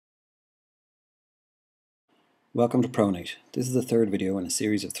Welcome to Pronate. This is the third video in a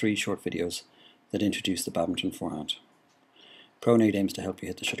series of 3 short videos that introduce the badminton forehand. Pronate aims to help you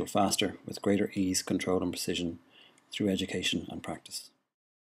hit the shuttle faster with greater ease, control and precision through education and practice.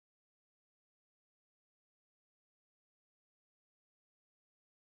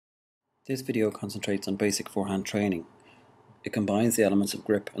 This video concentrates on basic forehand training. It combines the elements of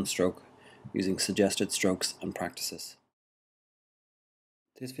grip and stroke using suggested strokes and practices.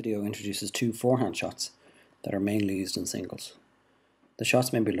 This video introduces 2 forehand shots that are mainly used in singles. The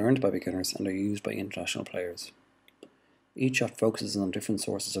shots may be learned by beginners and are used by international players. Each shot focuses on different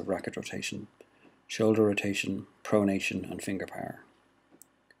sources of racket rotation, shoulder rotation, pronation and finger power.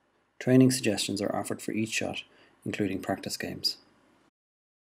 Training suggestions are offered for each shot, including practice games.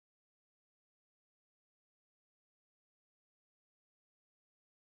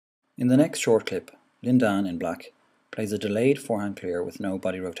 In the next short clip, Lindan in black plays a delayed forehand clear with no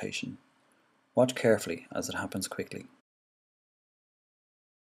body rotation. Watch carefully as it happens quickly.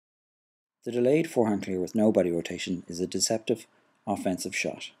 The delayed forehand clear with no body rotation is a deceptive, offensive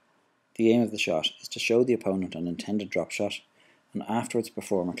shot. The aim of the shot is to show the opponent an intended drop shot and afterwards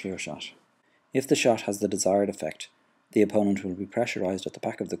perform a clear shot. If the shot has the desired effect, the opponent will be pressurised at the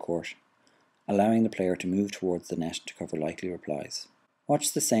back of the court, allowing the player to move towards the net to cover likely replies.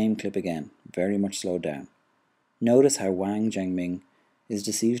 Watch the same clip again, very much slowed down. Notice how Wang Zhengming is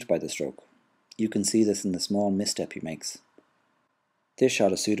deceived by the stroke. You can see this in the small misstep he makes. This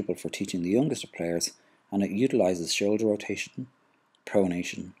shot is suitable for teaching the youngest of players, and it utilises shoulder rotation,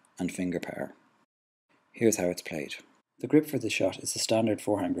 pronation and finger power. Here's how it's played. The grip for this shot is the standard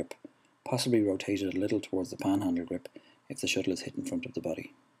forehand grip, possibly rotated a little towards the panhandle grip if the shuttle is hit in front of the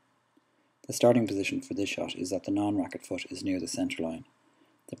body. The starting position for this shot is that the non-racket foot is near the centre line.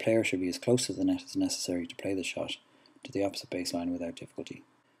 The player should be as close to the net as necessary to play the shot to the opposite baseline without difficulty.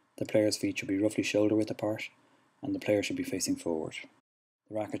 The player's feet should be roughly shoulder width apart, and the player should be facing forward.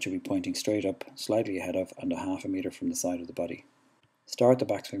 The racket should be pointing straight up, slightly ahead of and a half a metre from the side of the body. Start the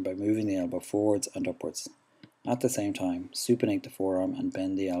backswing by moving the elbow forwards and upwards. At the same time, supinate the forearm and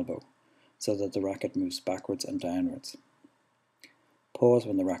bend the elbow so that the racket moves backwards and downwards. Pause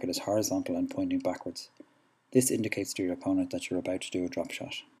when the racket is horizontal and pointing backwards. This indicates to your opponent that you're about to do a drop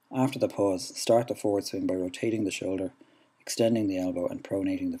shot. After the pause, start the forward swing by rotating the shoulder, extending the elbow and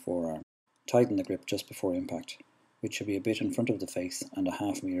pronating the forearm. Tighten the grip just before impact, which should be a bit in front of the face and a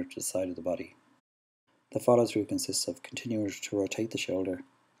half metre to the side of the body. The follow-through consists of continuing to rotate the shoulder,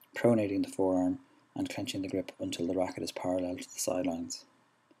 pronating the forearm and clenching the grip until the racket is parallel to the sidelines.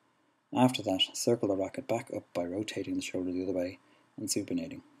 After that, circle the racket back up by rotating the shoulder the other way and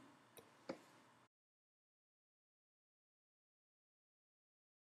supinating.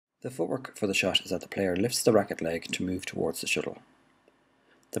 The footwork for the shot is that the player lifts the racket leg to move towards the shuttle.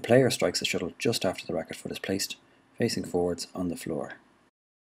 The player strikes the shuttle just after the racket foot is placed, facing forwards on the floor.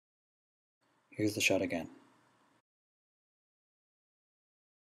 Here's the shot again.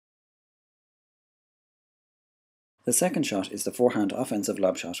 The second shot is the forehand offensive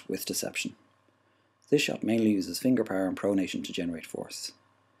lob shot with deception. This shot mainly uses finger power and pronation to generate force.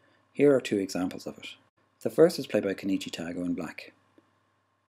 Here are 2 examples of it. The first is played by Kenneth in black.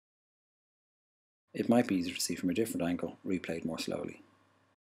 It might be easier to see from a different angle, replayed more slowly.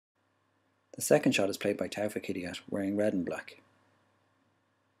 The second shot is played by Taufik wearing red and black.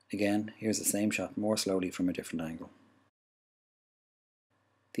 Again, here's the same shot more slowly from a different angle.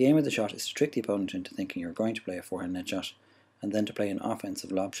 The aim of the shot is to trick the opponent into thinking you're going to play a forehand net shot and then to play an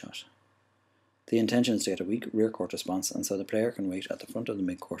offensive lob shot. The intention is to get a weak rear court response, and so the player can wait at the front of the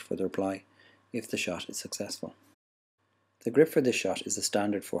mid-court for the reply if the shot is successful. The grip for this shot is the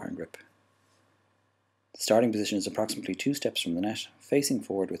standard forehand grip. The starting position is approximately 2 steps from the net, facing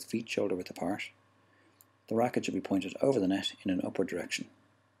forward with feet shoulder width apart. The racket should be pointed over the net in an upward direction.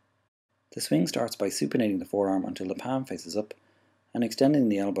 The swing starts by supinating the forearm until the palm faces up and extending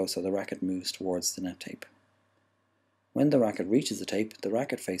the elbow so the racket moves towards the net tape. When the racket reaches the tape, the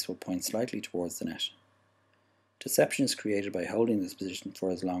racket face will point slightly towards the net. Deception is created by holding this position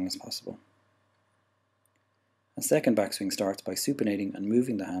for as long as possible. A second backswing starts by supinating and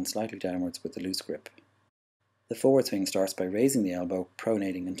moving the hand slightly downwards with the loose grip. The forward swing starts by raising the elbow,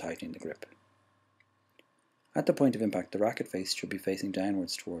 pronating and tightening the grip. At the point of impact, the racket face should be facing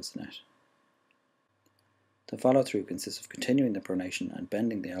downwards towards the net. The follow-through consists of continuing the pronation and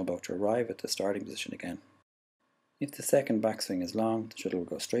bending the elbow to arrive at the starting position again. If the second backswing is long, the shuttle will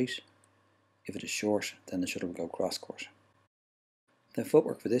go straight. If it is short, then the shuttle will go cross-court. The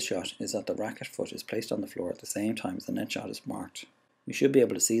footwork for this shot is that the racket foot is placed on the floor at the same time as the net shot is marked. You should be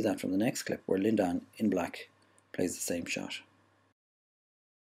able to see that from the next clip where Lindan in black plays the same shot.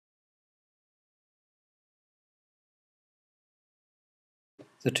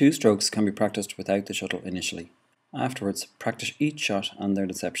 The two strokes can be practiced without the shuttle initially. Afterwards, practice each shot and their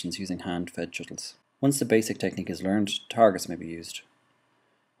deceptions using hand-fed shuttles. Once the basic technique is learned, targets may be used.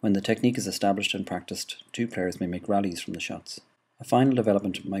 When the technique is established and practiced, two players may make rallies from the shots. A final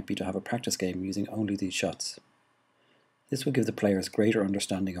development might be to have a practice game using only these shots. This will give the players greater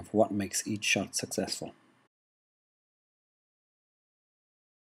understanding of what makes each shot successful.